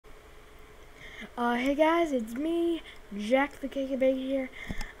Hey guys, it's me, Jack the KKB here.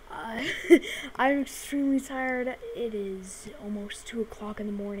 Uh, I'm extremely tired. It is almost 2 o'clock in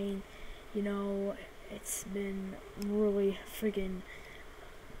the morning. You know, it's been really friggin',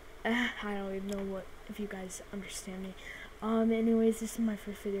 I don't even know if you guys understand me. Anyways, this is my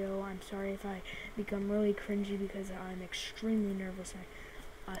first video. I'm sorry if I become really cringy because I'm extremely nervous.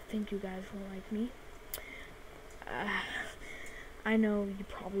 I think you guys will like me. I know you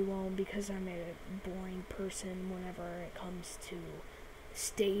probably won't because I'm a boring person whenever it comes to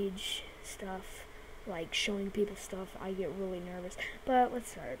stage stuff, like showing people stuff. I get really nervous. But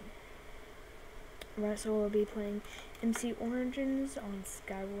let's start. Right, so we'll be playing MCORIGINS on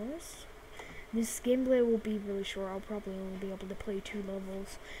SkyWars. This gameplay will be really short. I'll probably only be able to play 2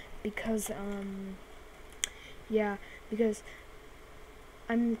 levels because, because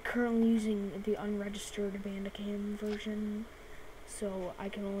I'm currently using the unregistered Bandicam version. So I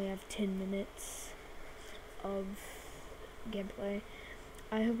can only have 10 minutes of gameplay.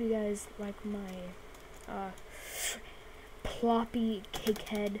 I hope you guys like my ploppy cake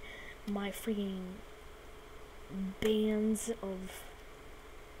head, my freaking bands of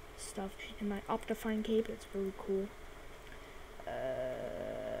stuff, and my Optifine cape. It's really cool.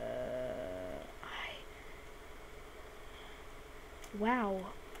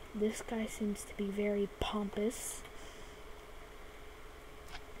 Wow, this guy seems to be very pompous.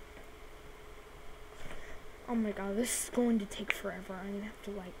 Oh my god, this is going to take forever. I'm gonna have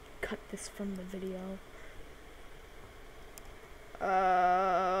to like cut this from the video.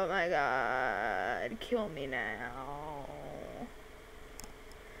 Oh my god, kill me now.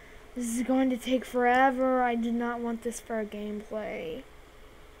 This is going to take forever. I did not want this for a gameplay.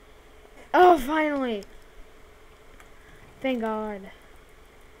 Oh, finally! Thank God.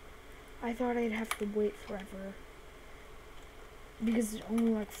 I thought I'd have to wait forever because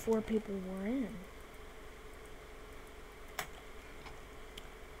only like 4 people were in.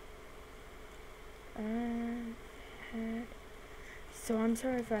 So I'm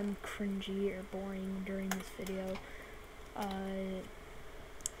sorry if I'm cringy or boring during this video.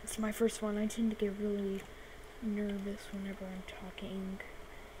 It's my first one. I tend to get really nervous whenever I'm talking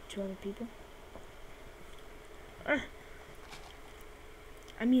to other people. I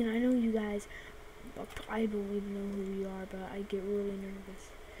mean, I know you guys I don't even know who you are, but I get really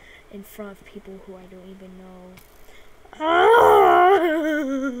nervous in front of people who I don't even know.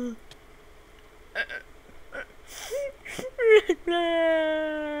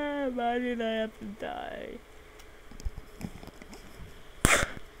 Why did I have to die?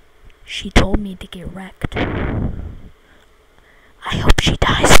 She told me to get wrecked. I hope she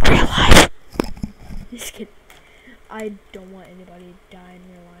dies in real life. Just kidding. I don't want anybody to die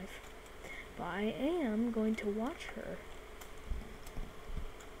in real life. But I am going to watch her.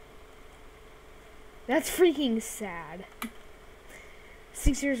 That's freaking sad.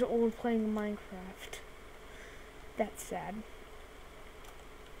 6 years old playing Minecraft. That's sad.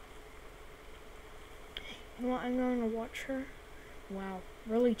 You know what? I'm going to watch her. Wow.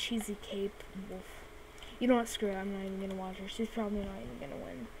 Really cheesy cape. Wolf. You know what? Screw it. I'm not even going to watch her. She's probably not even going to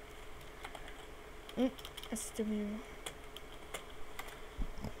win. That's still new.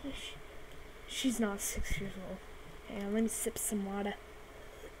 She's not 6 years old. Hang on. Let me sip some water.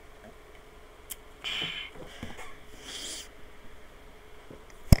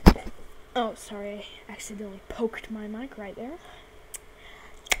 Oh, sorry, I accidentally poked my mic right there.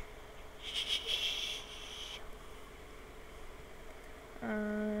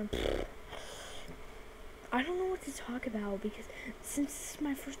 I don't know what to talk about because since this is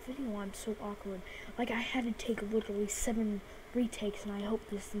my first video, I'm so awkward. Like, I had to take literally 7 retakes, and I hope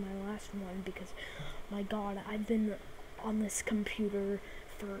this is my last one because, my God, I've been on this computer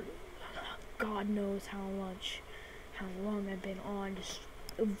for God knows how long I've been on, just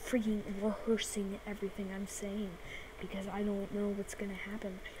freaking rehearsing everything I'm saying because I don't know what's gonna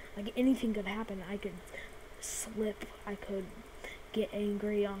happen. Like, anything could happen. I could slip, I could get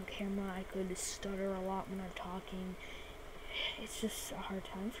angry on camera, I could stutter a lot when I'm talking. It's just a hard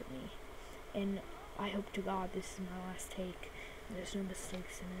time for me, and I hope to God this is my last take and there's no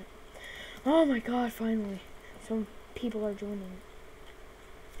mistakes in it. Oh my God, finally some people are joining.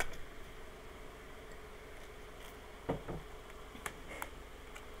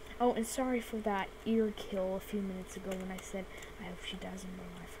 Oh, and sorry for that ear kill a few minutes ago when I said I hope she dies in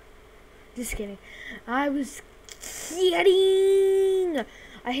real life. Just kidding. I was kidding.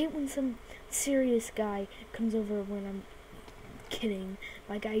 I hate when some serious guy comes over when I'm kidding.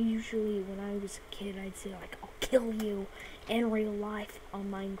 Like, I usually, when I was a kid, I'd say like, I'll kill you in real life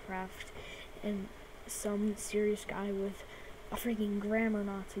on Minecraft. And some serious guy with a freaking grammar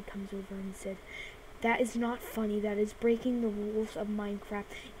Nazi comes over and said, "That is not funny. That is breaking the rules of Minecraft.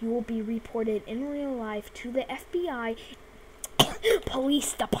 You will be reported in real life to the FBI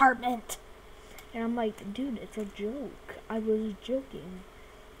police department." And I'm like, dude, it's a joke. I was joking.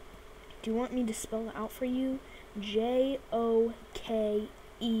 Do you want me to spell it out for you? J-O-K-E,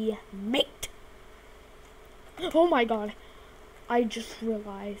 mate. Oh my god. I just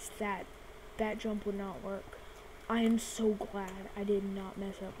realized that that jump would not work. I am so glad I did not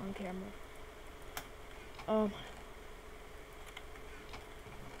mess up on camera.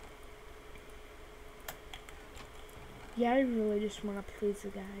 Yeah, I really just want to please the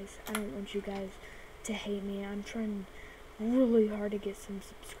guys. I don't want you guys to hate me. I'm trying really hard to get some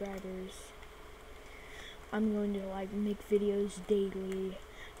subscribers. I'm going to like make videos daily.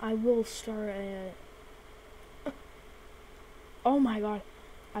 I will start a oh my god,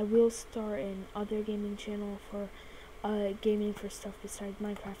 I will start an other gaming channel for gaming for stuff besides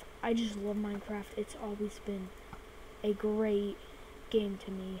Minecraft. I just love Minecraft. It's always been a great game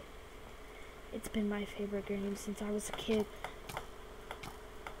to me. It's been my favorite game since I was a kid.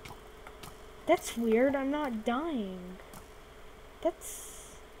 That's weird. I'm not dying.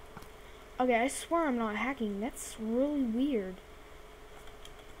 That's... Okay, I swear I'm not hacking. That's really weird.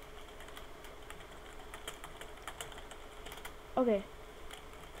 Okay.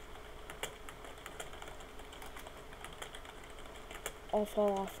 I'll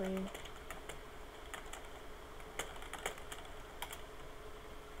fall off frame.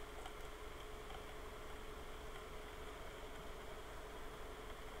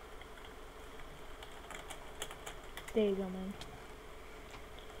 There you go, man.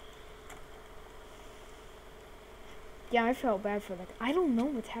 Yeah, I felt bad for that. I don't know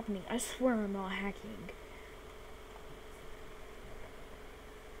what's happening. I swear I'm not hacking.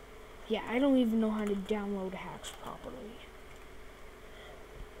 Yeah, I don't even know how to download hacks properly.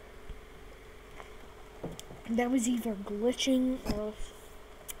 That was either glitching or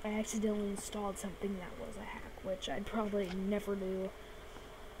I accidentally installed something that was a hack, which I'd probably never do.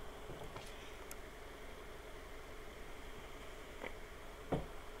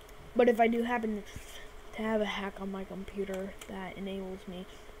 But if I do happen to have a hack on my computer that enables me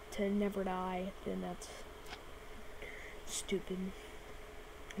to never die, then that's stupid.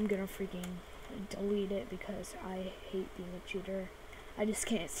 I'm gonna freaking delete it because I hate being a cheater. I just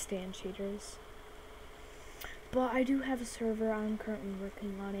can't stand cheaters. But I do have a server. I'm currently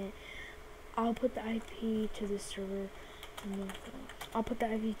working on it. I'll put the IP to this server. I'll put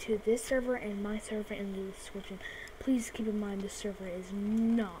the IP to this server and my server in the description. Please keep in mind this server is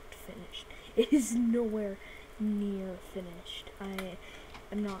not finished. It is nowhere near finished. I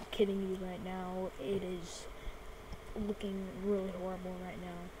am not kidding you right now. It is looking really horrible right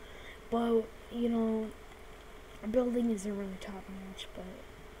now. But, you know, our building isn't really top notch, but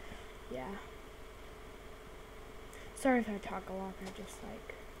yeah. Sorry if I talk a lot. I just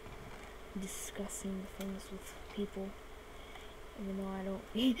like discussing things with people. Even though I don't.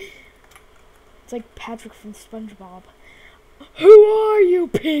 It's like Patrick from SpongeBob. Who are you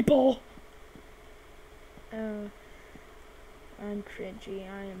people? I'm cringy.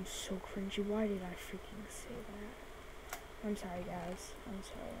 I am so cringy. Why did I freaking say that? I'm sorry, guys. I'm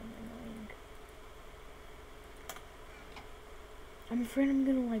sorry. I'm annoying. I'm afraid I'm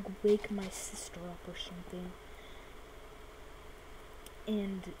gonna like wake my sister up or something.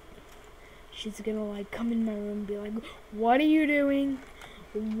 And she's gonna like come in my room and be like, "What are you doing?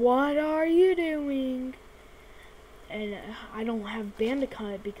 What are you doing?" And I don't have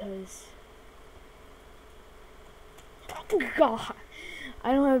Bandicoot because oh god,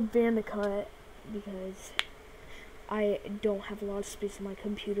 I don't have Bandicoot because I don't have a lot of space on my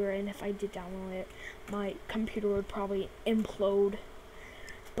computer, and if I did download it, my computer would probably implode.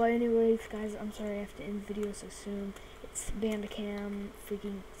 But anyways, guys, I'm sorry I have to end the video so soon. It's Bandicam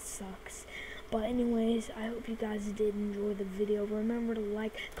freaking sucks. But anyways, I hope you guys did enjoy the video. Remember to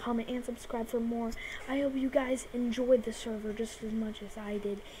like, comment, and subscribe for more. I hope you guys enjoyed the server just as much as I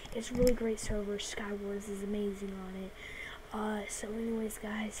did. It's a really great server. SkyWars is amazing on it. So anyways,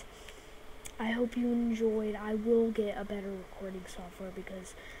 guys, I hope you enjoyed. I will get a better recording software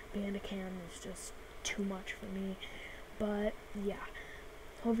because Bandicam is just too much for me. But yeah,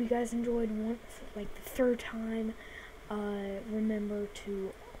 hope you guys enjoyed once, like the third time. Remember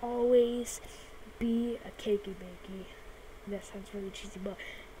to always be a cakey bakey. That sounds really cheesy, but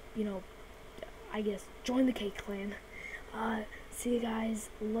you know, I guess join the cake clan. See you guys.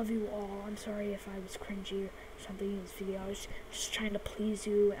 Love you all. I'm sorry if I was cringy or something in this video. I was just trying to please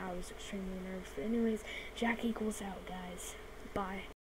you. I was extremely nervous. But anyways, Jack equals out, guys. Bye.